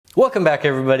Welcome back,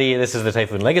 everybody. This is the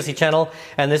Typhoon Legacy channel,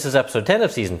 and this is episode 10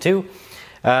 of season 2.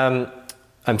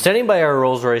 I'm standing by our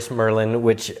Rolls-Royce Merlin,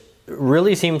 which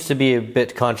really seems to be a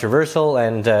bit controversial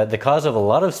and the cause of a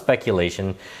lot of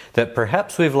speculation that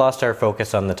perhaps we've lost our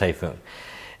focus on the Typhoon.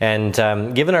 And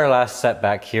given our last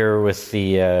setback here with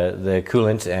the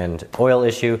coolant and oil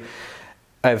issue,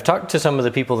 I've talked to some of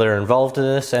the people that are involved in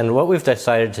this, and what we've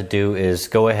decided to do is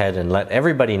go ahead and let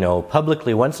everybody know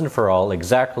publicly once and for all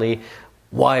exactly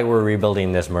why we're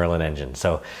rebuilding this Merlin engine.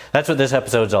 So that's what this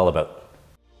episode's all about.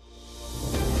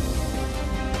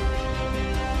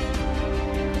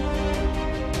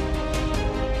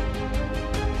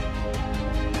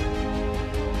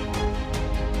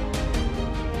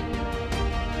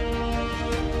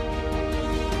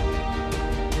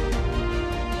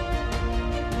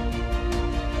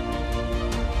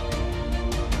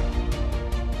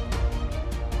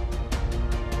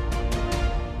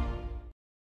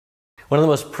 One of the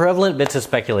most prevalent bits of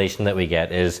speculation that we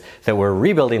get is that we're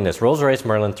rebuilding this Rolls-Royce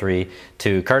Merlin 3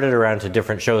 to cart it around to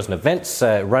different shows and events,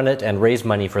 run it, and raise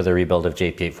money for the rebuild of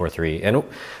JP843. And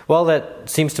while that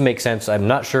seems to make sense, I'm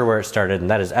not sure where it started,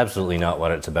 and that is absolutely not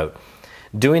what it's about.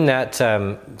 Doing that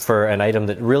for an item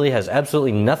that really has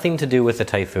absolutely nothing to do with the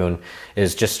Typhoon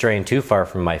is just straying too far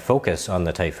from my focus on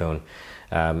the Typhoon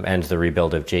and the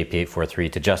rebuild of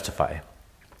JP843 to justify.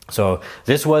 So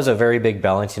this was a very big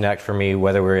balancing act for me,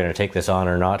 whether we're going to take this on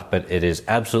or not, but it is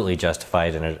absolutely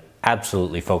justified and it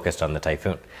absolutely focused on the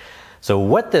Typhoon. So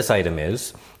what this item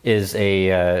is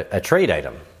a trade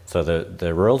item. So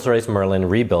the Rolls-Royce Merlin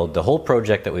rebuild, the whole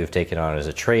project that we've taken on is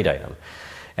a trade item.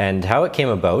 And how it came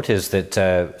about is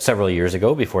that several years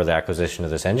ago, before the acquisition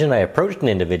of this engine, I approached an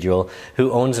individual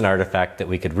who owns an artifact that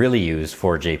we could really use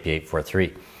for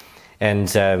JP843.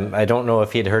 And I don't know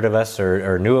if he'd heard of us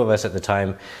or knew of us at the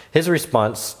time. His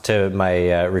response to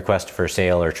my request for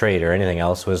sale or trade or anything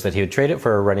else was that he would trade it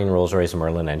for a running Rolls-Royce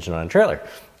Merlin engine on a trailer.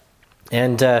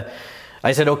 And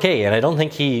I said okay, and I don't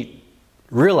think he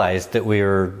realized that we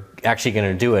were actually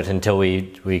going to do it until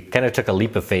we kind of took a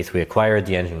leap of faith. We acquired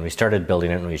the engine, we started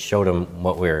building it, and we showed him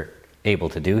what we were able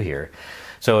to do here.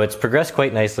 So it's progressed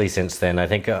quite nicely since then. I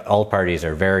think all parties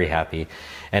are very happy.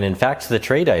 And in fact, the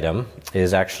trade item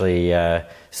is actually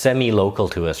semi-local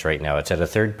to us right now. It's at a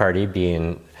third party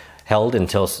being held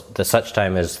until such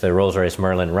time as the Rolls-Royce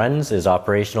Merlin runs, is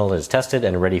operational, is tested,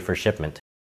 and ready for shipment.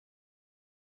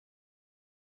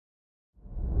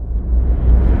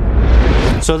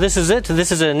 So this is it.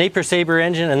 This is a Napier Sabre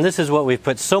engine, and this is what we've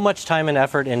put so much time and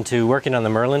effort into working on the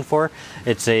Merlin for.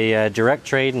 It's a direct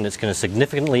trade, and it's going to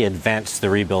significantly advance the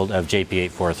rebuild of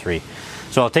JP843.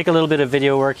 So I'll take a little bit of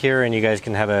video work here, and you guys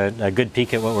can have a good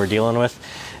peek at what we're dealing with.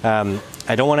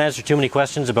 I don't want to answer too many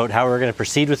questions about how we're going to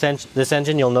proceed with this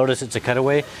engine. You'll notice it's a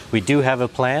cutaway. We do have a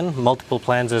plan, multiple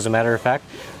plans as a matter of fact,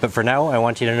 but for now I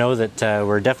want you to know that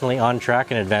we're definitely on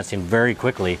track and advancing very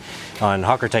quickly on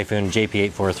Hawker Typhoon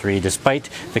JP843 despite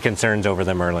the concerns over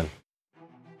the Merlin.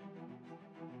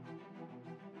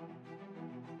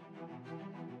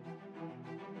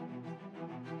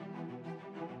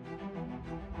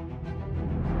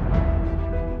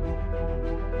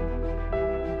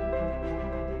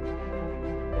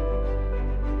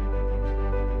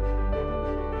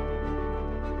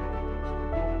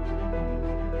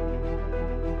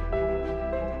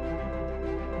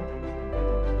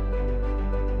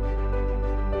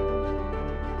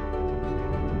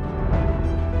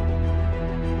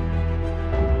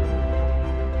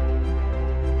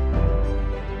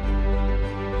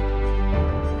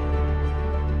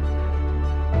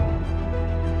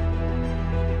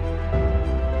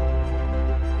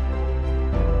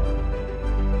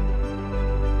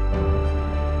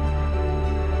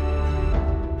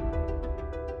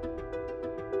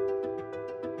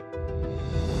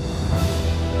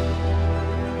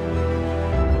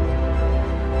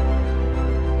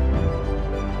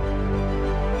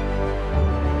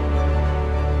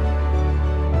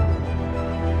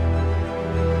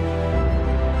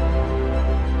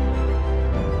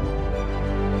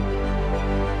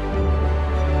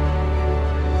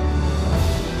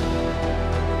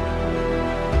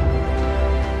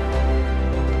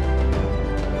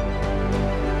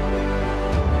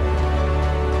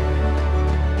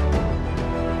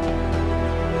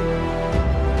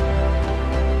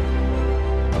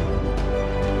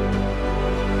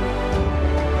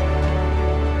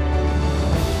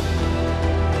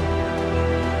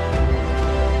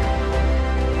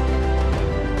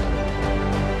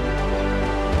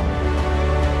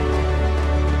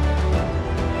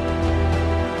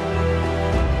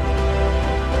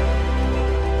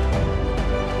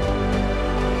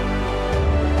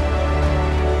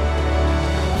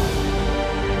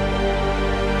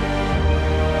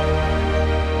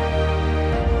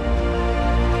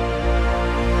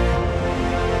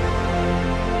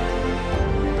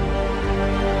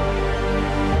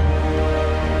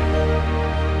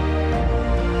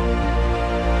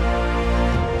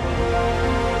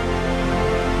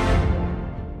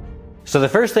 So the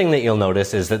first thing that you'll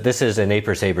notice is that this is a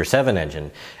Napier Sabre 7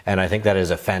 engine, and I think that is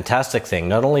a fantastic thing,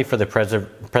 not only for the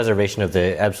preservation of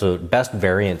the absolute best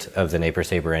variant of the Napier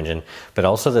Sabre engine, but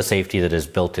also the safety that is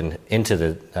built into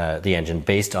the engine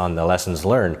based on the lessons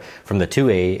learned from the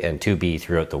 2A and 2B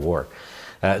throughout the war.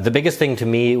 The biggest thing to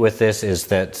me with this is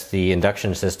that the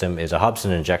induction system is a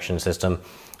Hobson injection system.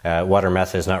 Water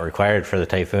meth is not required for the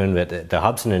Typhoon, but the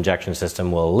Hobson injection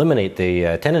system will eliminate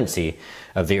the tendency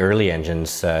of the early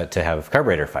engines to have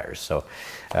carburetor fires. So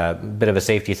a bit of a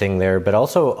safety thing there, but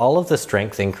also all of the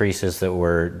strength increases that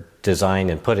were designed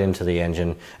and put into the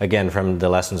engine, again from the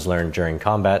lessons learned during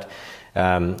combat,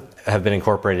 have been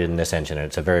incorporated in this engine.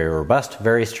 It's a very robust,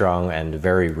 very strong, and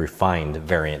very refined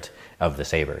variant of the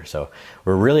Sabre. So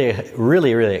we're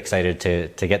really excited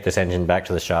to get this engine back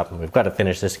to the shop. And we've got to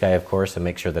finish this guy, of course, and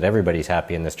make sure that everybody's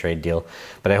happy in this trade deal.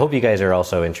 But I hope you guys are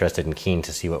also interested and keen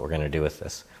to see what we're going to do with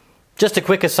this. Just a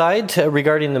quick aside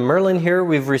regarding the Merlin here.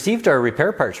 We've received our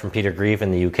repair parts from Peter Grieve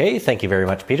in the UK. Thank you very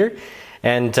much, Peter.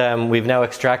 And we've now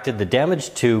extracted the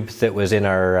damaged tube that was in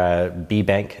our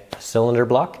B-bank cylinder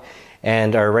block,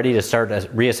 and are ready to start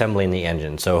reassembling the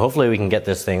engine. So hopefully we can get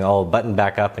this thing all buttoned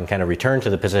back up and kind of return to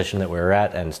the position that we were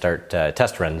at and start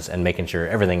test runs and making sure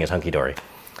everything is hunky-dory.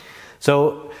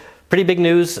 So pretty big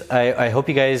news. I hope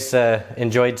you guys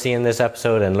enjoyed seeing this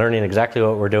episode and learning exactly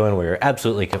what we're doing. We're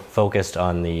absolutely focused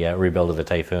on the rebuild of the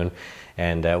Typhoon,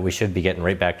 and we should be getting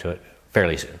right back to it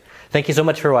fairly soon. Thank you so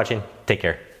much for watching. Take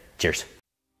care. Cheers.